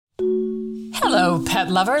Hello,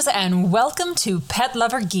 pet lovers, and welcome to Pet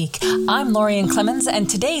Lover Geek. I'm Lorian Clemens, and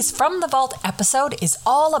today's From the Vault episode is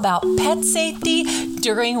all about pet safety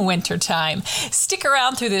during wintertime. Stick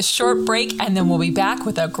around through this short break, and then we'll be back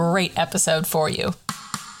with a great episode for you.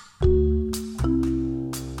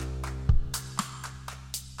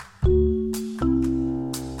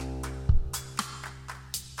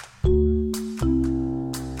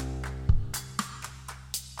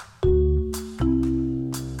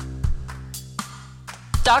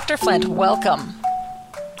 Dr. Flint, welcome.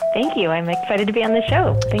 Thank you. I'm excited to be on the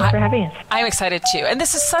show. Thanks for having us. I'm excited too. And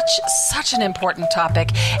this is such an important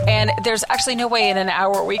topic. And there's actually no way in an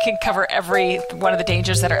hour we can cover every one of the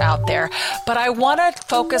dangers that are out there. But I want to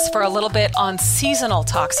focus for a little bit on seasonal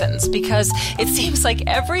toxins, because it seems like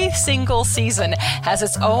every single season has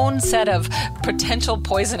its own set of potential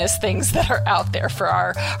poisonous things that are out there for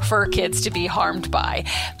our kids to be harmed by.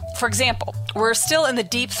 For example, we're still in the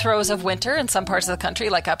deep throes of winter in some parts of the country,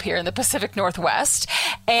 like up here in the Pacific Northwest.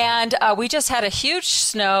 And we just had a huge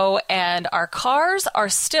snow, and our cars are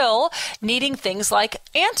still needing things like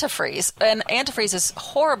antifreeze. And antifreeze is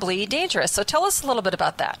horribly dangerous. So tell us a little bit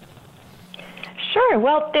about that. Sure.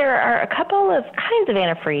 Well, there are a couple of kinds of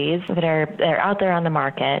antifreeze that are out there on the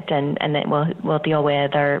market and that we'll deal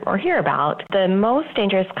with or hear about. The most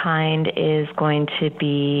dangerous kind is going to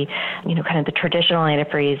be, kind of the traditional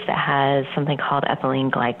antifreeze that has something called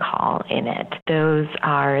ethylene glycol in it. Those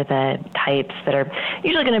are the types that are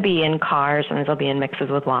usually going to be in cars, and they'll be in mixes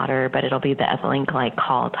with water, but it'll be the ethylene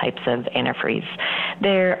glycol types of antifreeze.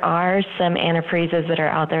 There are some antifreezes that are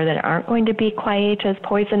out there that aren't going to be quite as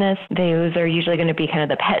poisonous. Those are usually going to be kind of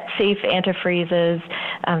the pet-safe antifreezes.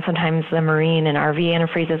 Sometimes the marine and RV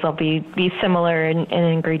antifreezes will be similar in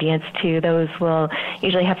ingredients too. Those will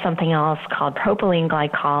usually have something else called propylene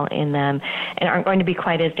glycol in them and aren't going to be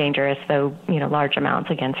quite as dangerous, though large amounts,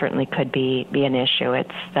 again, certainly could be an issue. It's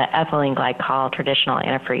the ethylene glycol traditional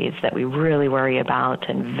antifreeze that we really worry about,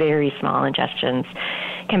 and very small ingestions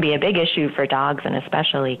can be a big issue for dogs and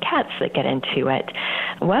especially cats that get into it.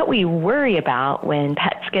 What we worry about when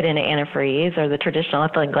pets get into antifreeze, or the traditional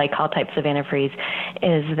ethylene glycol types of antifreeze,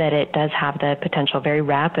 is that it does have the potential very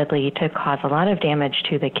rapidly to cause a lot of damage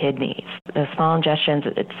to the kidneys. The small ingestions,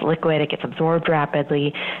 it's liquid, it gets absorbed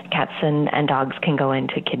rapidly. Cats and dogs can go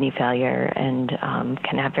into kidney failure and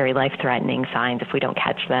can have very life-threatening signs if we don't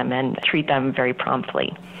catch them and treat them very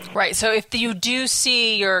promptly. Right. So if you do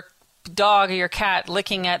see your dog or your cat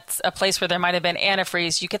licking at a place where there might have been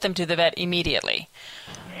antifreeze, you get them to the vet immediately.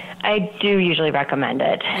 I do usually recommend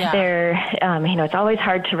it. Yeah. It's always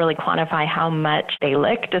hard to really quantify how much they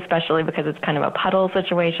licked, especially because it's kind of a puddle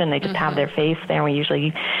situation. They just have their face there. We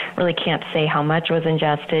usually really can't say how much was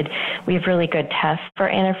ingested. We have really good tests for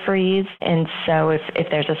antifreeze. And so if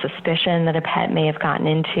there's a suspicion that a pet may have gotten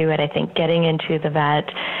into it, I think getting into the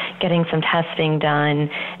vet, getting some testing done,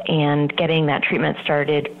 and getting that treatment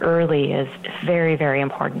started early is very, very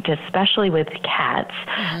important, especially with cats.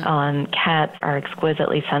 Cats are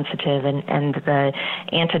exquisitely sensitive, and the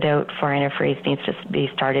antidote for antifreeze needs to be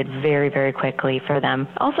started very, very quickly for them.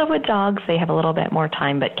 Also with dogs, they have a little bit more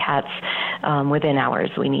time, but cats, within hours,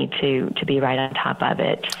 we need to be right on top of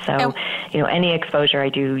it. So, any exposure, I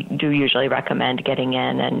do usually recommend getting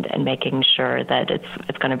in and making sure that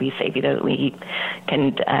it's going to be safe, either that we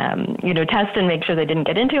can, test and make sure they didn't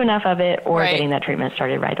get into enough of it, or getting that treatment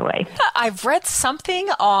started right away. I've read something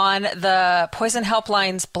on the Poison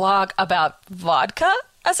Helpline's blog about vodka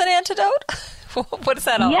as an antidote. What is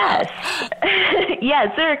that all about?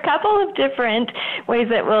 Yes, there are a couple of different ways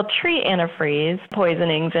that we'll treat antifreeze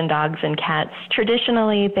poisonings in dogs and cats.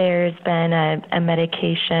 Traditionally, there's been a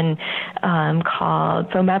medication called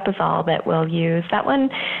fomepizole that we'll use. That one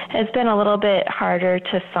has been a little bit harder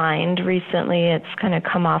to find recently. It's kind of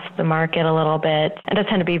come off the market a little bit, and does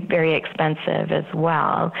tend to be very expensive as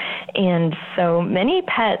well. And so many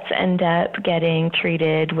pets end up getting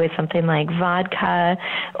treated with something like vodka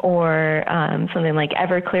or something like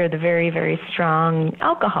Everclear, the very, very strong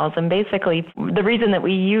alcohols. And basically, the reason that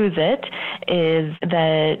we use it is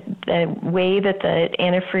the way that the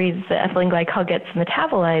antifreeze, the ethylene glycol, gets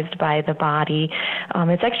metabolized by the body.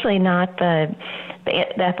 It's actually not the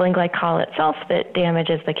ethylene glycol itself that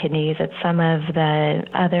damages the kidneys. It's some of the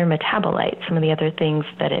other metabolites, some of the other things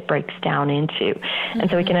that it breaks down into.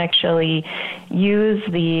 And so we can actually use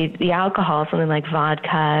the alcohol, something like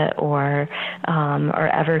vodka or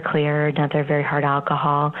Everclear, another very hard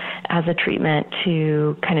alcohol, as a treatment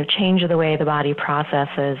to kind of change the way the body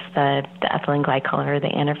processes the ethylene glycol or the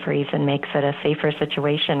antifreeze, and makes it a safer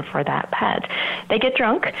situation for that pet. They get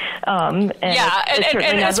drunk. And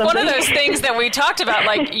it's one of those things that we talk talked about,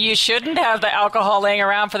 like, you shouldn't have the alcohol laying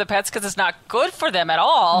around for the pets because it's not good for them at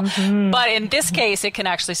all. But in this case, it can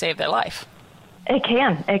actually save their life. It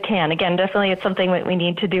can. Again, definitely it's something that we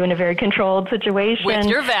need to do in a very controlled situation. With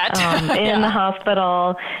your vet. In the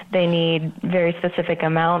hospital, they need very specific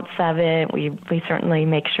amounts of it. We certainly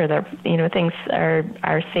make sure that, things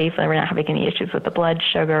are safe and we're not having any issues with the blood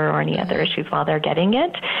sugar or any other issues while they're getting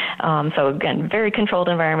it. So again, very controlled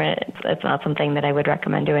environment. It's not something that I would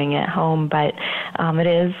recommend doing at home, but it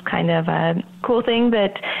is kind of a cool thing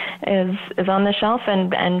that is on the shelf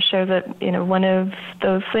and shows that, one of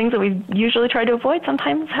those things that we usually try to avoid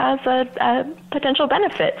sometimes has a potential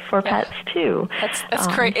benefit for pets too. That's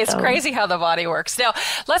crazy. It's crazy how the body works. Now,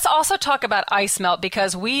 let's also talk about ice melt,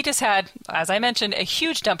 because we just had, as I mentioned, a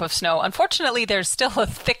huge dump of snow. Unfortunately, there's still a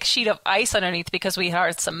thick sheet of ice underneath because we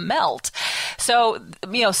had some melt. So,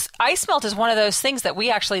 ice melt is one of those things that we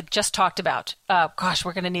actually just talked about.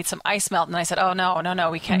 We're going to need some ice melt. And I said, oh, no,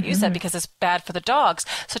 we can't use that because it's bad for the dogs.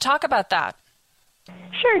 So talk about that.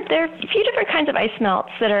 Sure. There are a few different kinds of ice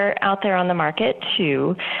melts that are out there on the market,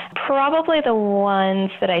 too. Probably the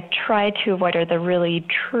ones that I try to avoid are the really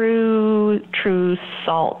true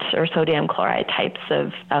salt or sodium chloride types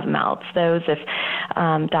of melts. Those, if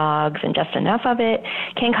dogs ingest enough of it,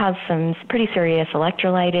 can cause some pretty serious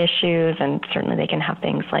electrolyte issues, and certainly they can have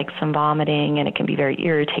things like some vomiting, and it can be very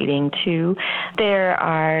irritating, too. There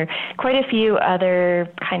are quite a few other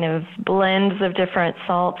kind of blends of different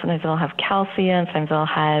salts. Sometimes they'll have calcium, sometimes they'll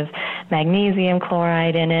have magnesium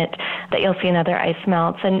chloride in it that you'll see in other ice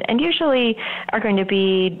melts, and usually are going to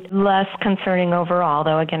be less concerning overall,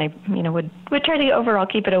 though again I would try to overall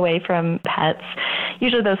keep it away from pets.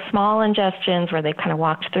 Usually those small ingestions where they've kind of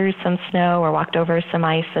walked through some snow or walked over some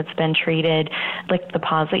ice that's been treated, like the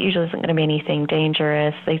paws, that usually isn't going to be anything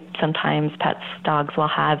dangerous. Sometimes dogs will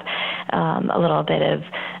have a little bit of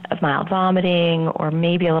mild vomiting or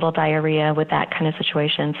maybe a little diarrhea with that kind of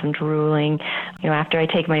situation, some drooling. After I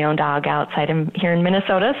take my own dog outside, I'm here in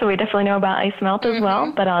Minnesota, so we definitely know about ice melt as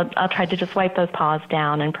well, but I'll try to just wipe those paws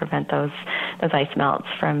down and prevent those ice melts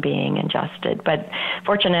from being ingested. But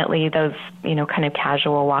fortunately, those, kind of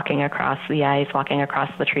casual walking across the ice, walking across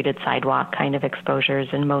the treated sidewalk kind of exposures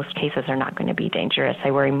in most cases are not going to be dangerous.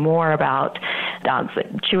 I worry more about dogs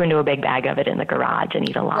that chew into a big bag of it in the garage and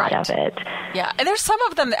eat a lot of it. Yeah, and there's some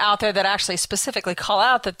of them out there that actually specifically call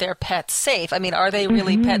out that they're pet safe. I mean, are they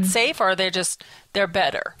really pet safe, or are they they're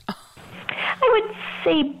better? I would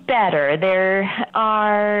say better.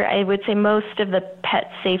 I would say most of the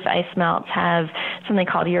pet-safe ice melts have something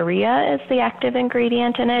called urea as the active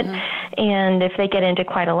ingredient in it. And if they get into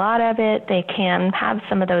quite a lot of it, they can have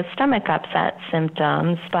some of those stomach upset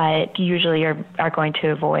symptoms, but usually are going to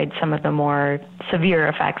avoid some of the more severe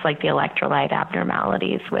effects like the electrolyte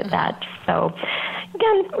abnormalities with that. So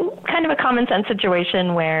again, kind of a common sense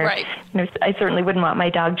situation where I certainly wouldn't want my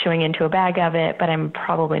dog chewing into a bag of it, but I'm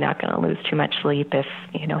probably not going to lose too much sleep if,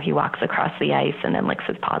 he walks across the ice and then licks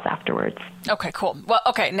his paws afterwards. Okay, cool. Well,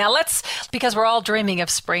 okay, now because we're all dreaming of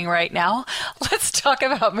spring right now, let's talk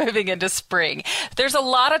about moving into spring. There's a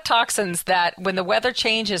lot of toxins that when the weather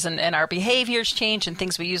changes and our behaviors change and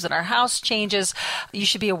things we use in our house changes, you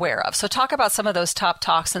should be aware of. So talk about some of those top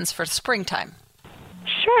toxins for springtime.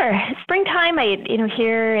 Sure. Springtime,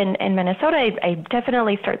 here in Minnesota, I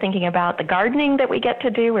definitely start thinking about the gardening that we get to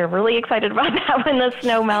do. We're really excited about that when the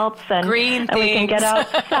snow melts and we can get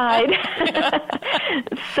outside.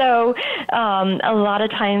 So a lot of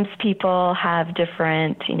times people have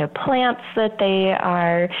different, plants that they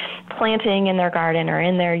are planting in their garden or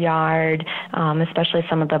in their yard, especially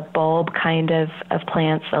some of the bulb kind of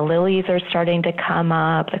plants. The lilies are starting to come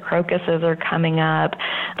up. The crocuses are coming up.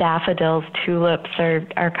 Daffodils, tulips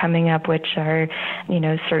are coming up, which are,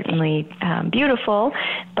 certainly beautiful.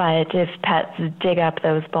 But if pets dig up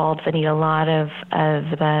those bulbs and eat a lot of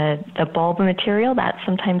the bulb material, that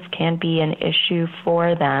sometimes can be an issue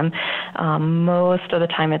for them. Most of the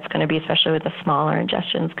time it's going to be, especially with the smaller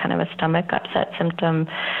ingestions, kind of a stomach upset symptom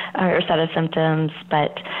or set of symptoms,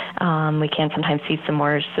 but we can sometimes see some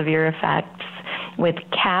more severe effects. With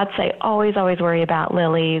cats, I always worry about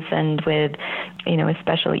lilies, and with,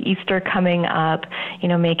 especially Easter coming up,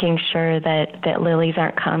 making sure that lilies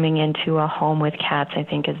aren't coming into a home with cats, I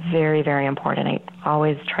think is very, very important. I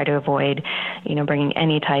always try to avoid, bringing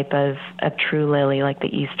any type of true lily like the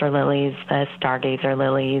Easter lilies, the stargazer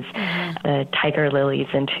lilies, the tiger lilies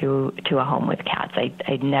into a home with cats.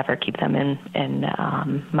 I never keep them in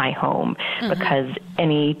my home because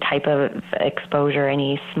any type of exposure,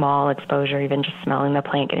 any small exposure, even just smelling the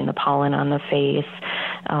plant, getting the pollen on the face,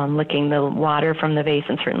 licking the water from the vase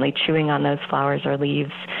and certainly chewing on those flowers or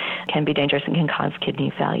leaves can be dangerous and can cause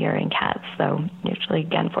kidney failure in cats. So usually,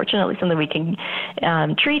 again, fortunately, something we can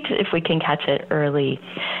treat if we can catch it early.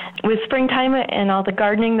 With springtime and all the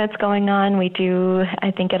gardening that's going on, we do,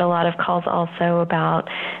 I think, get a lot of calls also about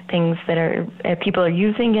things that people are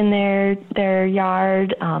using in their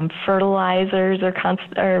yard. Fertilizers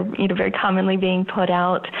are very commonly being put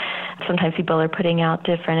out. Sometimes people are putting out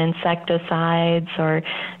different insecticides or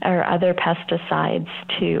other pesticides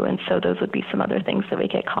too, and so those would be some other things that we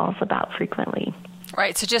get calls about frequently.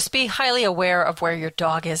 Right. So just be highly aware of where your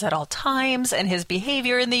dog is at all times and his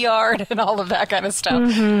behavior in the yard and all of that kind of stuff.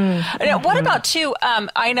 Mm-hmm. What about, too,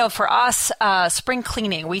 I know for us, spring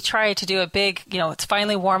cleaning, we try to do a big, it's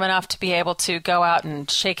finally warm enough to be able to go out and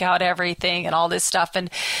shake out everything and all this stuff. And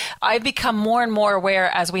I've become more and more aware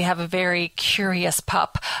as we have a very curious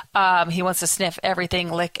pup. He wants to sniff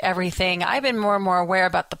everything, lick everything. I've been more and more aware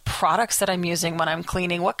about the products that I'm using when I'm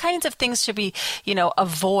cleaning. What kinds of things should we,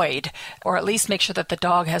 avoid, or at least make sure that the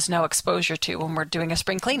dog has no exposure to when we're doing a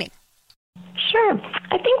spring cleaning? Sure.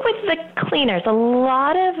 I think with the cleaners, a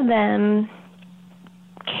lot of them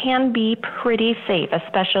can be pretty safe,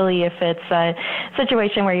 especially if it's a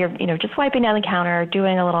situation where you're, just wiping down the counter,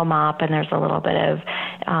 doing a little mop, and there's a little bit of,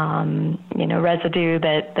 residue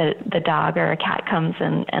that the dog or a cat comes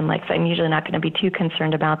and licks. I'm usually not going to be too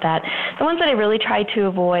concerned about that. The ones that I really try to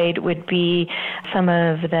avoid would be some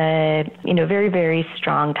of the, very, very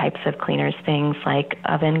strong types of cleaners, things like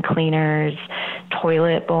oven cleaners,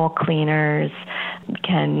 toilet bowl cleaners,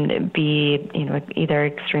 can be, either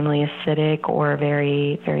extremely acidic or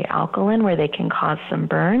very, very alkaline, where they can cause some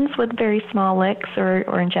burns with very small licks or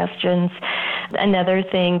ingestions. Another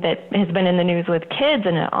thing that has been in the news with kids,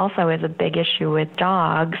 and it also is a big issue with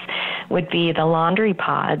dogs, would be the laundry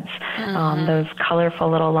pods. Mm-hmm. Those colorful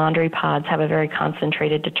little laundry pods have a very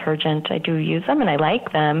concentrated detergent. I do use them and I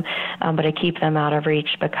like them, but I keep them out of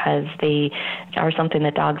reach because they are something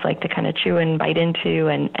that dogs like to kind of chew and bite into,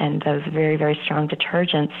 and those very, very strong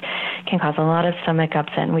detergents can cause a lot of stomach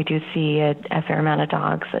upset. And we do see a fair amount of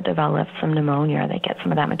dogs that develop some pneumonia. They get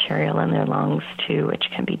some of that material in their lungs too, which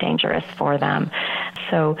can be dangerous for them.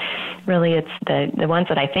 So really it's the ones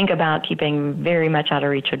that I think about keeping very much out of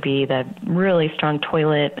reach would be the really strong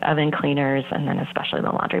toilet, oven cleaners, and then especially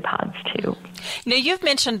the laundry pods too. You've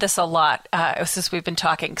mentioned this a lot since we've been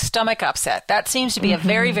talking, stomach upset. That seems to be a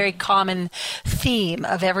very, very common theme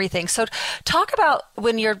of everything. So talk about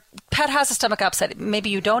when your pet has a stomach upset, maybe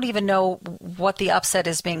you don't even know what the upset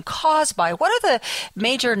is being caused by. What are the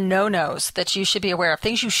major no-nos that you should be aware of,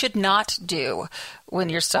 things you should not do when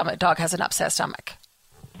your dog has an upset stomach?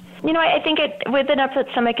 I think with an upset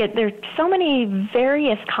stomach, there's so many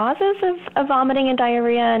various causes of vomiting and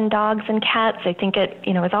diarrhea in dogs and cats. I think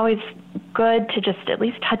it's always good to just at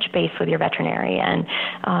least touch base with your veterinarian,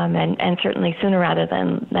 and certainly sooner rather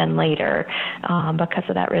than later, because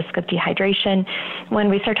of that risk of dehydration. When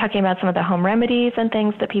we start talking about some of the home remedies and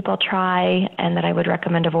things that people try and that I would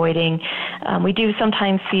recommend avoiding, we do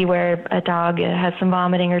sometimes see where a dog has some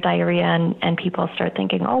vomiting or diarrhea and people start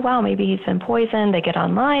thinking, oh, wow, maybe he's been poisoned. They get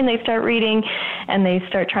online, they start reading, and they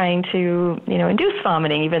start trying to, induce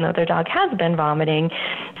vomiting, even though their dog has been vomiting.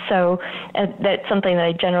 So that's something that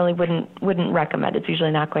I generally wouldn't recommend. It's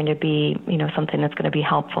usually not going to be, something that's going to be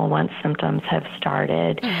helpful once symptoms have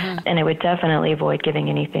started. Mm-hmm. And I would definitely avoid giving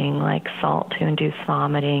anything like salt to induce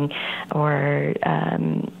vomiting or,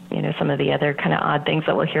 some of the other kind of odd things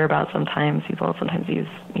that we'll hear about sometimes. People sometimes use,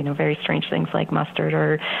 very strange things like mustard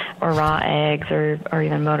or raw eggs or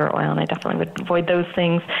even motor oil, and I definitely would avoid those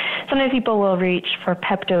things. Sometimes people will reach for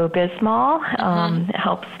Pepto-Bismol. Mm-hmm. It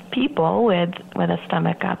helps people with a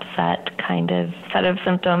stomach upset kind of set of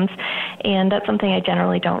symptoms, and that's something I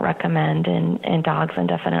generally don't recommend in dogs and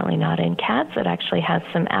definitely not in cats. It actually has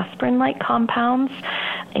some aspirin-like compounds,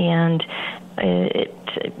 and it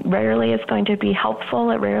rarely is going to be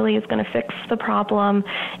helpful. It rarely is going to fix the problem,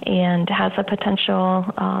 and has a potential,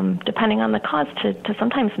 depending on the cause, to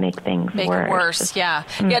sometimes make things worse. Make it worse, yeah.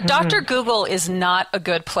 Mm-hmm. Yeah, Dr. Google is not a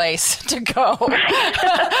good place to go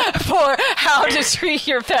for how to treat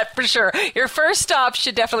your pet, for sure. Your first stop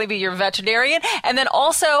should definitely be your veterinarian, and then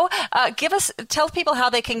also tell people how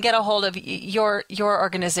they can get a hold of your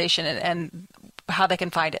organization and how they can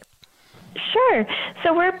find it. Sure.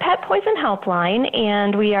 So we're Pet Poison Helpline,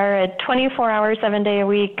 and we are a 24-hour, 7-day a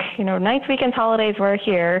week, nights, weekends, holidays, we're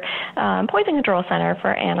here, poison control center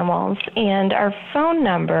for animals. And our phone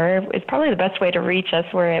number is probably the best way to reach us.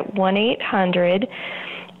 We're at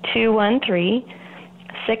 1-800-213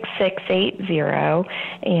 6680.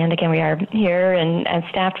 And again, we are here and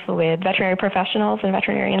staffed with veterinary professionals and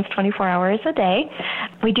veterinarians 24 hours a day.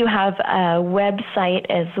 We do have a website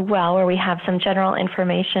as well where we have some general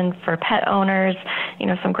information for pet owners,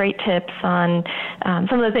 some great tips on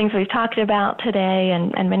some of the things we've talked about today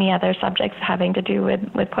and many other subjects having to do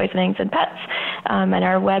with poisonings in pets. And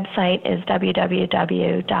our website is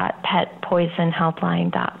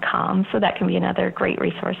www.petpoisonhelpline.com. So that can be another great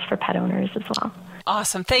resource for pet owners as well.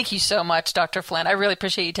 Awesome. Thank you so much, Dr. Flynn. I really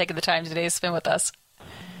appreciate you taking the time today to spend with us.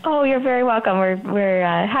 Oh, you're very welcome. We're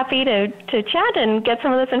happy to chat and get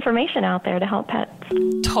some of this information out there to help pets.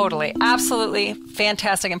 Totally. Absolutely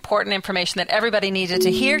fantastic, important information that everybody needed to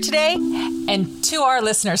hear today. And to our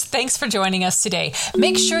listeners, thanks for joining us today.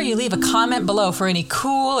 Make sure you leave a comment below for any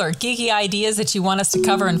cool or geeky ideas that you want us to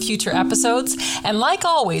cover in future episodes. And like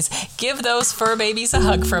always, give those fur babies a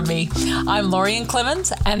hug from me. I'm Lorian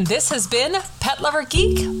Clemens, and this has been Pet Lover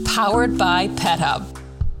Geek, powered by Pet Hub.